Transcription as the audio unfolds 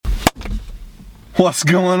What's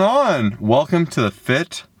going on? Welcome to the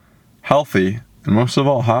Fit, Healthy, and most of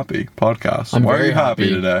all, Happy podcast. I'm Why are very you happy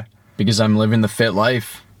today? Because I'm living the fit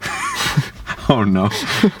life. Oh no.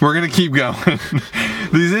 We're going to keep going.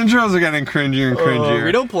 These intros are getting cringier and cringier.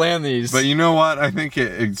 We don't plan these. But you know what? I think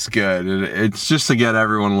it's good. It's just to get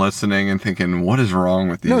everyone listening and thinking, what is wrong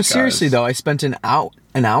with these guys? No, seriously though, I spent an hour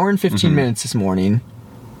and 15 minutes this morning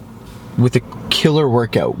with a killer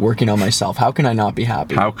workout working on myself. How can I not be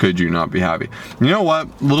happy? How could you not be happy? You know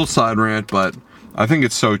what? Little side rant, but I think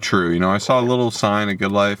it's so true. You know, I saw a little sign at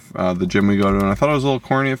Good Life, the gym we go to, and I thought it was a little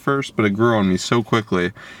corny at first, but it grew on me so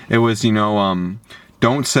quickly. It was,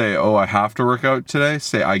 don't say, oh, I have to work out today.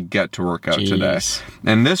 Say, I get to work out today.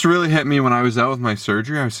 And this really hit me when I was out with my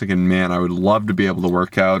surgery. I was thinking, man, I would love to be able to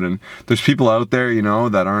work out. And there's people out there,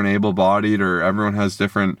 that aren't able-bodied, or everyone has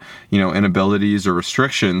different, inabilities or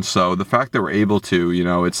restrictions. So the fact that we're able to,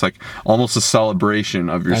 it's like almost a celebration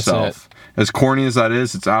of yourself. As corny as that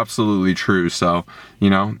is, it's absolutely true. So,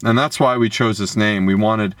 and that's why we chose this name. We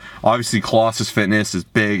wanted, obviously, Colossus Fitness is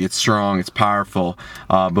big, it's strong, it's powerful,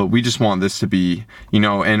 but we just want this to be,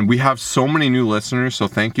 and we have so many new listeners, so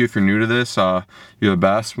thank you if you're new to this. You're the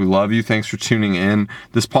best. We love you. Thanks for tuning in.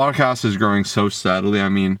 This podcast is growing so steadily. I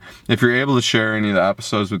mean, if you're able to share any of the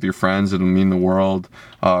episodes with your friends, it'll mean the world,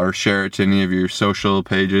 or share it to any of your social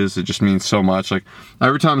pages. It just means so much. Like,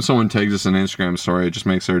 every time someone tags us an Instagram story, it just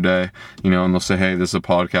makes their day, and they'll say, hey, this is a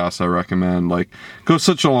podcast I recommend. Like, goes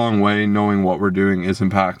such a long way. Knowing what we're doing is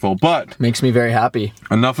impactful. But makes me very happy.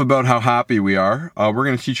 Enough about how happy we are. We're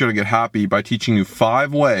going to teach you how to get happy by teaching you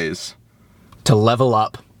 5 ways to level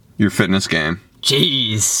up your fitness game.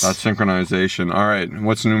 Jeez. That's synchronization. All right.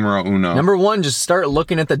 What's numero uno? Number 1, just start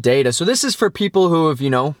looking at the data. So this is for people who have,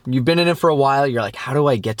 you've been in it for a while. You're like, how do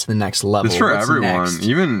I get to the next level? It's for What's everyone. next?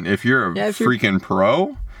 Even if you're a freaking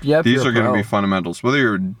pro. These are going to be fundamentals. Whether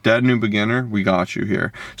you're a dead new beginner, we got you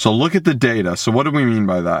here. So look at the data. So what do we mean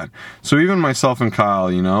by that? So even myself and Kyle,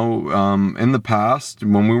 in the past,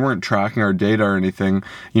 when we weren't tracking our data or anything,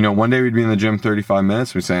 one day we'd be in the gym 35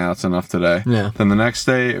 minutes. We'd say, that's enough today. Yeah. Then the next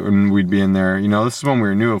day, we'd be in there, this is when we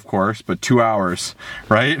were new, of course, but 2 hours,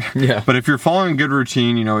 right? Yeah. But if you're following a good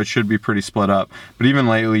routine, it should be pretty split up. But even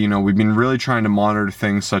lately, we've been really trying to monitor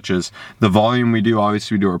things such as the volume we do.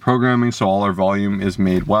 Obviously, we do our programming, so all our volume is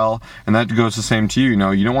made well, and that goes the same to you.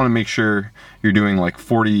 You don't want to make sure you're doing like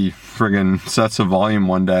 40 friggin' sets of volume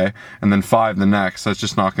one day and then 5 the next. That's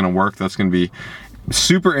just not going to work. That's going to be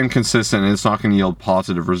super inconsistent, and it's not going to yield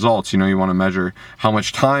positive results. You want to measure how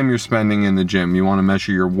much time you're spending in the gym. You want to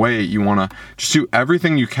measure your weight. You want to just do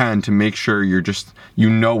everything you can to make sure you're just,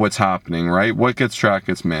 what's happening, right? What gets tracked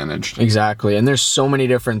gets managed. Exactly. And there's so many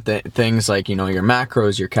different things like, your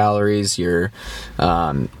macros, your calories, your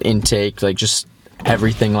intake, like just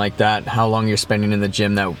everything like that, how long you're spending in the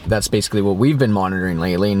gym. That's basically what we've been monitoring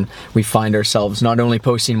lately, and we find ourselves not only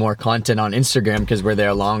posting more content on Instagram because we're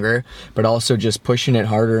there longer, but also just pushing it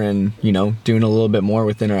harder and doing a little bit more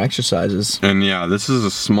within our exercises. And yeah, this is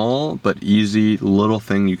a small but easy little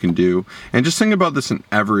thing you can do, and just think about this in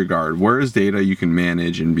every regard. Where is data you can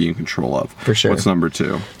manage and be in control of? For sure. What's number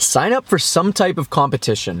 2? Sign up for some type of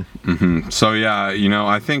competition. So yeah,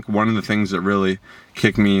 I think one of the things that really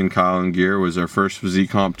kicked me and Kyle in gear was our first physique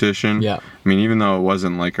competition. Yeah. I mean, even though it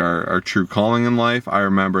wasn't like our true calling in life, I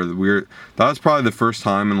remember that was probably the first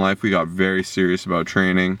time in life we got very serious about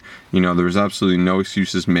training. There was absolutely no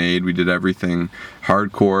excuses made. We did everything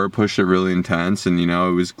hardcore, pushed it really intense, and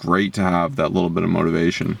it was great to have that little bit of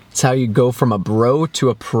motivation. It's how you go from a bro to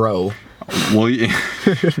a pro. Well, even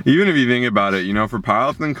if you think about it, for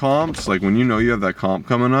powerlifting comps, like when you have that comp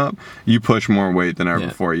coming up, you push more weight than ever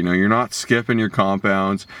before. You're not skipping your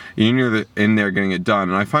compounds, you're in there getting it done.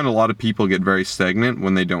 And I find a lot of people get very stagnant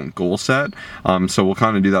when they don't goal set. So we'll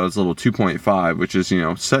kind of do that as a little 2.5, which is,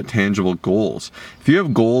 set tangible goals. If you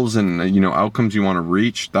have goals and, outcomes you want to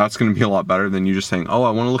reach, that's going to be a lot better than you just saying, oh,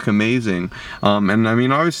 I want to look amazing. And I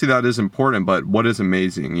mean, obviously that is important, but what is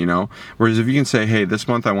amazing, Whereas if you can say, hey, this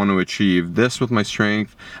month I want to achieve this with my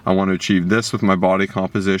strength, I want to achieve this with my body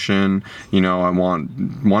composition, I want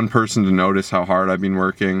one person to notice how hard I've been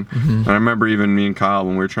working. And I remember even me and Kyle,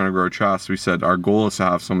 when we were trying to grow traps, we said our goal is to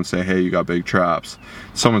have someone say, hey, you got big traps.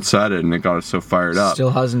 Someone said it and it got us so fired up.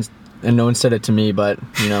 Still hasn't, and no one said it to me, but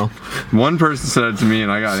One person said it to me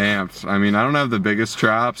and I got amped. I mean, I don't have the biggest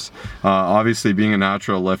traps. Obviously, being a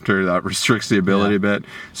natural lifter, that restricts the ability a bit.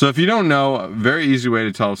 So if you don't know, a very easy way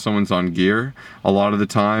to tell if someone's on gear a lot of the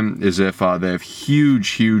time is if they have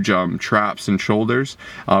huge traps and shoulders.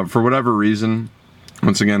 For whatever reason,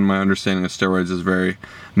 Once again, my understanding of steroids is very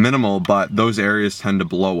minimal, but those areas tend to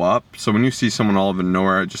blow up. So when you see someone all of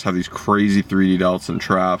nowhere just have these crazy 3D delts and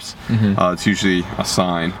traps, it's usually a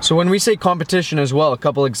sign. So when we say competition as well, a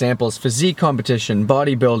couple examples: physique competition,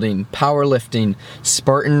 bodybuilding, powerlifting,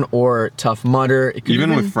 Spartan or Tough Mudder. It could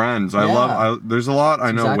Even with friends, there's a lot.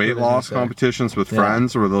 I know exactly weight what I was loss gonna say. competitions with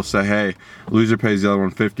friends where they'll say, "Hey, loser pays the other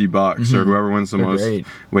one $50, or whoever wins the most Great.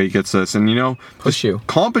 weight gets this." And Push you.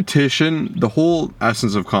 competition. The whole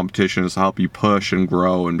essence of competition is to help you push and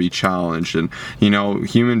grow and be challenged. And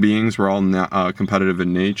human beings, we're all competitive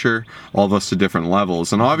in nature. All of us to different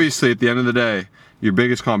levels. And obviously, at the end of the day, your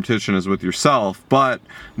biggest competition is with yourself, but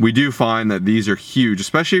we do find that these are huge,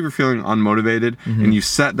 especially if you're feeling unmotivated and you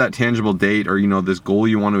set that tangible date or this goal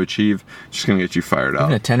you want to achieve. It's just gonna get you fired up.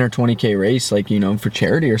 Even a 10 or 20K race, like for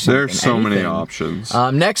charity or something. There's so many anything. options.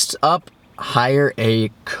 Next up, hire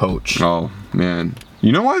a coach. Oh man,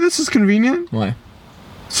 you know why this is convenient? Why?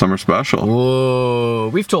 Summer special. Whoa,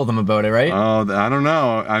 we've told them about it, right? Oh, I don't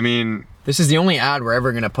know. I mean, This is the only ad we're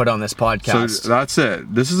ever going to put on this podcast. so that's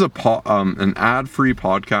it. This is an ad-free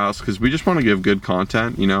podcast because we just want to give good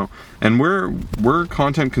content, and we're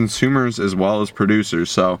content consumers as well as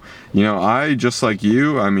producers. So, I just like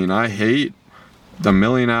you. I mean, I hate a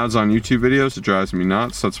million ads on YouTube videos. It drives me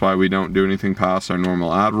nuts. That's why we don't do anything past our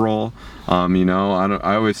normal ad roll. I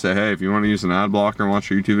always say, hey, if you want to use an ad blocker and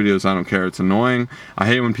watch your YouTube videos, I don't care. It's annoying. I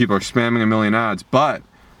hate when people are spamming a million ads, but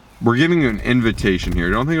we're giving you an invitation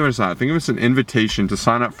here. Don't think of it as that. Think of it as an invitation to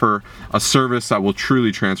sign up for a service that will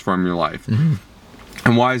truly transform your life.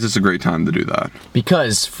 And why is this a great time to do that?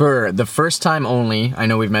 Because for the first time only, I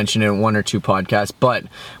know we've mentioned it in 1 or 2 podcasts, but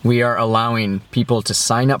we are allowing people to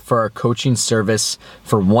sign up for our coaching service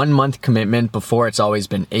for 1 month commitment. Before, it's always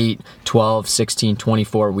been 8, 12, 16,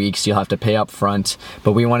 24 weeks. You'll have to pay up front.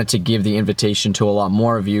 But we wanted to give the invitation to a lot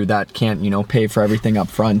more of you that can't, pay for everything up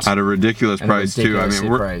front. At a ridiculous price, too. I mean,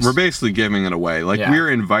 we're basically giving it away. We're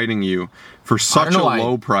inviting you for such a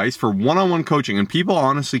low price for one-on-one coaching, and people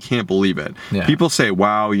honestly can't believe it. Yeah. People say,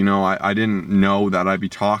 wow, I didn't know that I'd be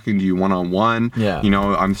talking to you one-on-one. Yeah.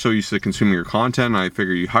 I'm so used to consuming your content, I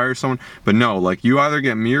figure you hire someone. But no, you either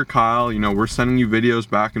get me or Kyle, we're sending you videos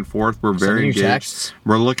back and forth. We're very engaged. Texts.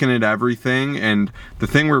 We're looking at everything, and the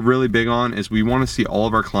thing we're really big on is we want to see all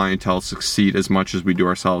of our clientele succeed as much as we do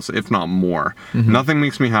ourselves, if not more. Nothing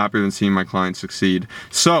makes me happier than seeing my clients succeed.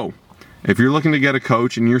 So, if you're looking to get a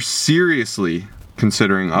coach and you're seriously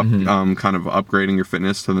considering kind of upgrading your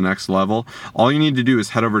fitness to the next level, all you need to do is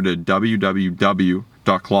head over to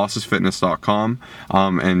www.colossusfitness.com,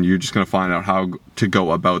 and you're just going to find out how to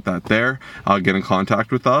go about that there. Get in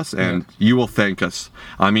contact with us, and you will thank us.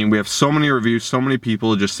 I mean, we have so many reviews, so many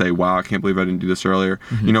people just say, wow, I can't believe I didn't do this earlier.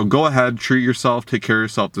 Go ahead, treat yourself, take care of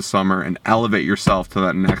yourself this summer, and elevate yourself to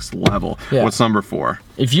that next level. Yeah. What's number 4?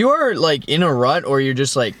 If you are in a rut, or you're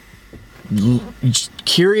just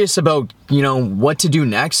curious about what to do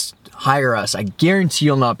next, hire us. I guarantee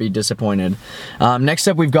you'll not be disappointed. Next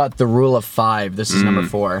up, we've got the rule of 5. This is number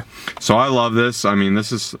 4. So I love this. I mean, I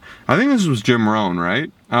think this was Jim Rohn, right?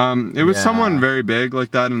 It was someone very big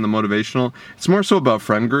like that in the motivational. It's more so about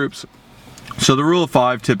friend groups. So the rule of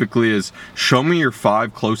 5 typically is show me your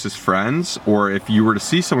 5 closest friends, or if you were to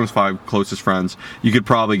see someone's 5 closest friends, you could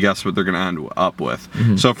probably guess what they're going to end up with.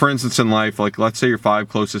 So for instance, in life, let's say your 5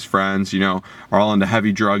 closest friends, are all into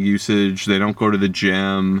heavy drug usage. They don't go to the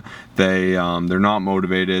gym. They're not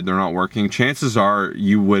motivated. They're not working. Chances are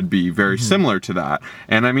you would be very similar to that.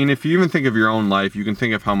 And I mean, if you even think of your own life, you can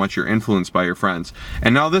think of how much you're influenced by your friends.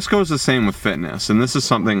 And now this goes the same with fitness. And this is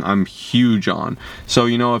something I'm huge on. So,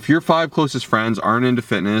 if your 5 closest friends aren't into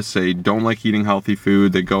fitness, they don't like eating healthy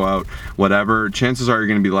food, they go out, whatever, chances are you're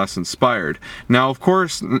going to be less inspired. Now, of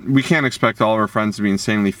course, we can't expect all of our friends to be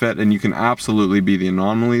insanely fit, and you can absolutely be the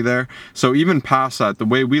anomaly there. So even past that, the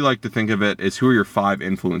way we like to think of it is who are your 5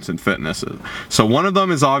 influence in fitness. So one of them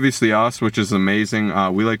is obviously us, which is amazing.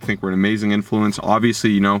 We like to think we're an amazing influence.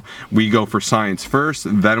 Obviously, we go for science first,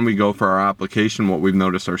 then we go for our application, what we've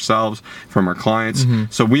noticed ourselves from our clients.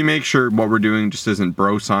 So we make sure what we're doing just isn't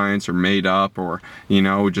bro science or made up or,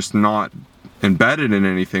 just not embedded in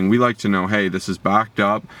anything. We like to know, hey, this is backed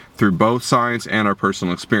up through both science and our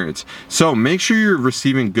personal experience. So make sure you're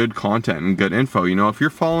receiving good content and good info. If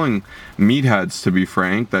you're following meatheads, to be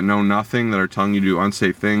frank, that know nothing, that are telling you to do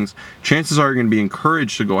unsafe things, chances are you're going to be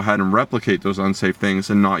encouraged to go ahead and replicate those unsafe things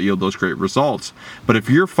and not yield those great results. But if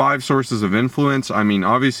your 5 sources of influence, I mean,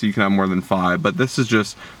 obviously you can have more than 5, but this is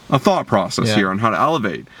just a thought process Yeah. here on how to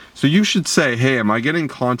elevate. So you should say, hey, am I getting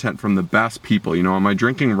content from the best people? You know, am I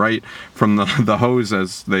drinking right from the hose,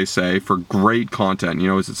 as they say, for great content? You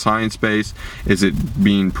know, is it science-based? Is it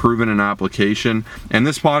being proven in application? And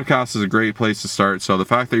this podcast is a great place to start. So the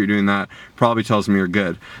fact that you're doing that probably tells me you're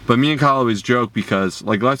good. But me and Kyle always joke because,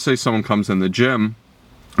 like, let's say someone comes in the gym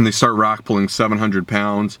and they start rack pulling 700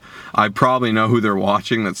 pounds. I probably know who they're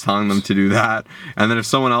watching that's telling them to do that. And then if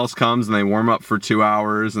someone else comes and they warm up for 2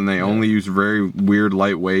 hours and they only use very weird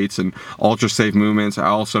light weights and ultra safe movements, I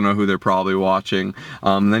also know who they're probably watching.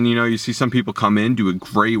 Then, you know, you see some people come in, do a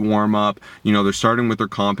great warm up. You know, they're starting with their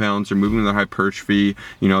compounds, they're moving their hypertrophy.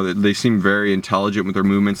 You know, they seem very intelligent with their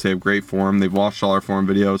movements. They have great form. They've watched all our form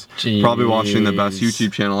videos. Jeez. Probably watching the best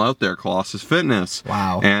YouTube channel out there, Colossus Fitness.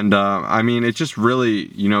 Wow. And I mean, it just really,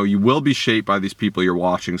 you know, you will be shaped by these people you're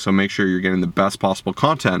watching, so make sure you're getting the best possible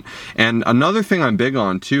content. And another thing I'm big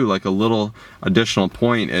on too, like a little additional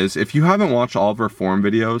point, is if you haven't watched all of our form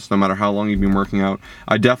videos, no matter how long you've been working out,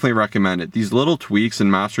 I definitely recommend it. These little tweaks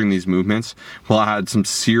in mastering these movements will add some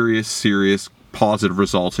serious positive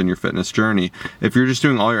results in your fitness journey. If you're just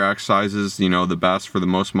doing all your exercises, you know, the best for the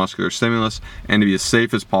most muscular stimulus and to be as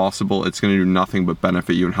safe as possible, it's going to do nothing but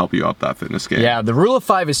benefit you and help you up that fitness game. Yeah, the rule of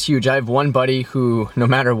 5 is huge. I have one buddy who, no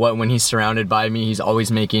matter what, when he's surrounded by me, he's always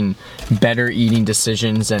making better eating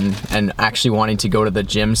decisions and actually wanting to go to the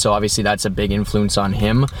gym. So obviously that's a big influence on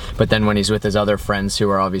him. But then when he's with his other friends who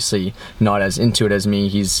are obviously not as into it as me,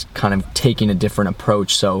 he's kind of taking a different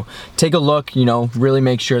approach. So take a look, you know, really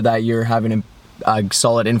make sure that you're having a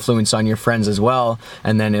solid influence on your friends as well,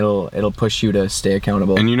 and then it'll push you to stay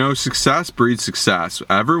accountable. And you know, success breeds success.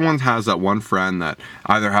 Everyone has that one friend that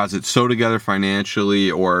either has it so together financially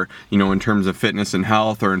or, you know, in terms of fitness and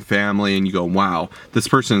health or in family, and you go, wow, this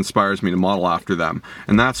person inspires me to model after them.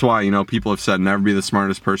 And that's why, you know, people have said never be the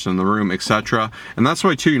smartest person in the room, etc. And that's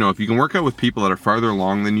why too, you know, if you can work out with people that are farther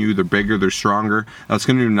along than you, they're bigger, they're stronger, that's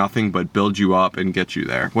going to do nothing but build you up and get you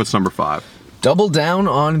there. What's number 5? Double down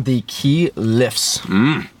on the key lifts.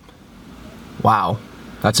 Wow,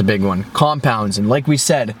 that's a big one. Compounds, and like we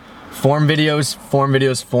said, form videos.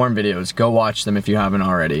 Go watch them if you haven't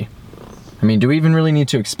already. I mean, do we even really need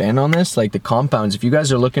to expand on this? Like the compounds, if you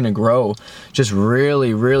guys are looking to grow, just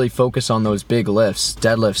really focus on those big lifts: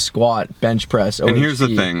 deadlift, squat, bench press, OHT. And here's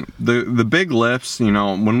the thing, the big lifts, you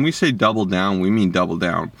know, when we say double down, we mean double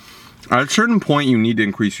down. At a certain point, you need to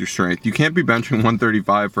increase your strength. You can't be benching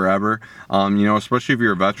 135 forever, you know, especially if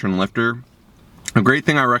you're a veteran lifter. A great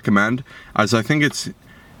thing I recommend is, I think it's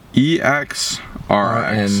EXRX.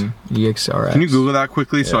 EXRX. Can you Google that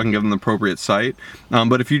quickly so I can give them the appropriate site?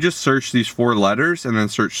 But if you just search these 4 letters and then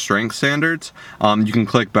search strength standards, you can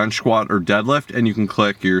click bench, squat, or deadlift, and you can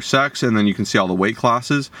click your sex, and then you can see all the weight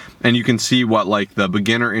classes, and you can see what like the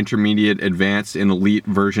beginner, intermediate, advanced, and elite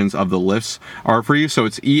versions of the lifts are for you. So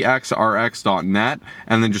it's exrx.net,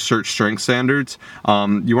 and then just search strength standards.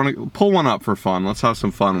 You want to pull one up for fun. Let's have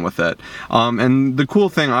some fun with it. And the cool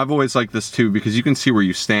thing, I've always liked this too, because you can see where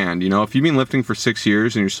you stand. You know, if you've been lifting for 6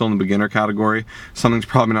 years and you're still in the beginner category, something's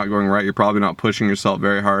probably not going right. You're probably not pushing yourself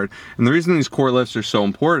very hard. And the reason these core lifts are so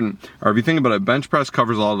important, or if you think about it, bench press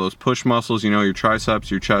covers all of those push muscles, you know, your triceps,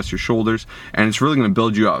 your chest, your shoulders, and it's really going to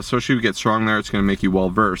build you up. Especially if you get strong there, it's going to make you well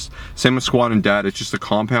versed. Same with squat and dead. It's just a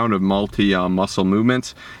compound of multi muscle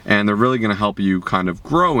movements, and they're really going to help you kind of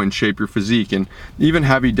grow and shape your physique. And even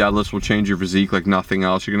heavy deadlifts will change your physique like nothing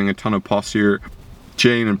else. You're getting a ton of posterior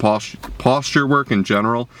chain and posture work in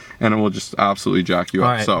general, and it will just absolutely jack you up.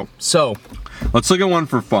 Right. So let's look at one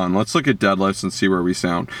for fun. Let's look at deadlifts and see where we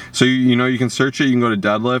sound. So you know, you can search it, you can go to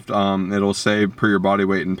deadlift, it'll say per your body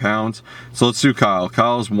weight in pounds. So let's do Kyle.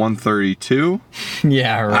 Kyle's 132.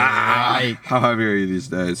 Yeah, right. How heavy are you these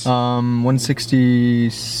days?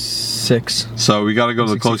 166. So we got to go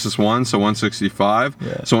to the closest one, so 165.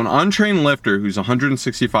 Yeah. So an untrained lifter who's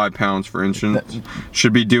 165 pounds, for instance,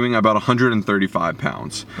 should be doing about 135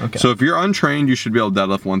 pounds. Okay. So if you're untrained, you should be able to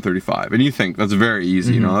deadlift 135. And you think that's very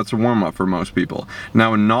easy, you know, that's a warm up for most people.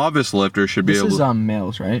 Now a novice lifter should be able to... This is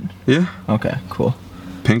males, right? Yeah. Okay, cool.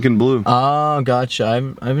 Pink and blue. Oh,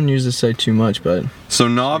 gotcha. I haven't used this site too much, but... So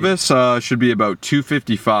novice should be about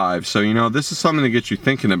 255. So, you know, this is something to get you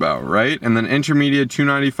thinking about, right? And then intermediate,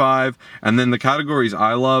 295. And then the categories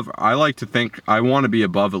I love, I like to think I want to be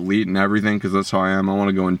above elite and everything, because that's how I am. I want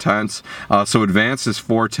to go intense. So advanced is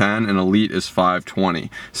 410 and elite is 520.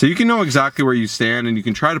 So you can know exactly where you stand, and you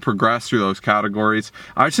can try to progress through those categories.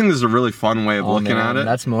 I just think this is a really fun way of looking at it.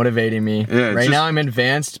 That's motivating me. Yeah, right now I'm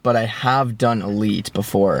advanced, but I have done elite before.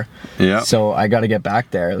 before. Yeah. So I got to get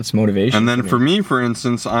back there. That's motivation. And then for me, for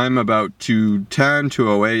instance, I'm about 210,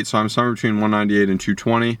 208, so I'm somewhere between 198 and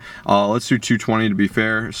 220. Let's do 220 to be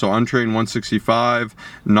fair. So untrained 165,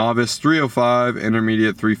 novice 305,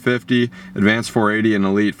 intermediate 350, advanced 480, and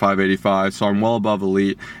elite 585. So I'm well above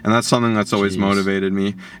elite, and that's something that's always motivated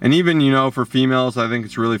me. And even, you know, for females, I think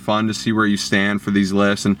it's really fun to see where you stand for these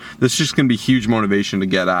lifts, and this is just going to be huge motivation to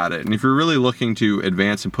get at it. And if you're really looking to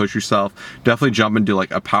advance and push yourself, definitely jump into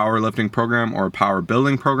like a powerlifting program or a power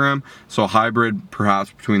building program. So a hybrid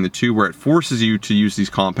perhaps between the two, where it forces you to use these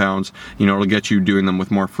compounds. You know, it'll get you doing them with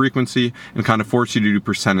more frequency and kind of force you to do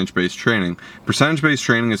percentage-based training. Percentage-based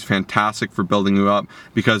training is fantastic for building you up,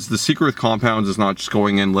 because the secret with compounds is not just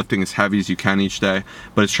going in lifting as heavy as you can each day,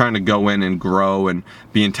 but it's trying to go in and grow and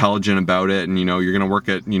be intelligent about it. And you know, you're going to work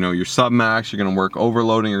at, you know, your sub-max, you're going to work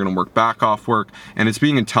overloading, you're going to work back off work, and it's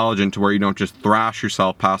being intelligent to where you don't just thrash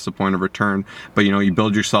yourself past the point of return, but you know, you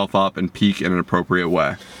build yourself up and peak in an appropriate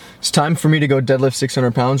way. It's time for me to go deadlift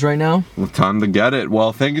 600 pounds right now. Well, time to get it.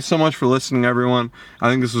 Well, thank you so much for listening, everyone. I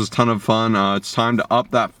think this was a ton of fun. It's time to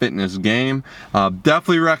up that fitness game.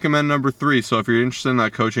 Definitely recommend number 3. So if you're interested in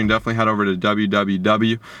that coaching, definitely head over to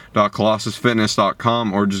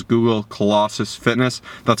www.colossusfitness.com or just Google Colossus Fitness.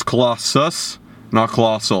 That's Colossus, not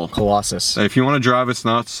Colossal. Colossus. If you want to drive us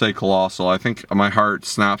nuts, say Colossal. I think my heart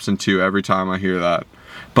snaps in two every time I hear that.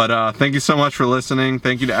 But thank you so much for listening.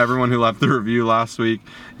 Thank you to everyone who left the review last week.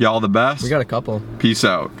 Y'all the best. We got a couple. Peace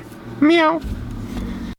out. Meow.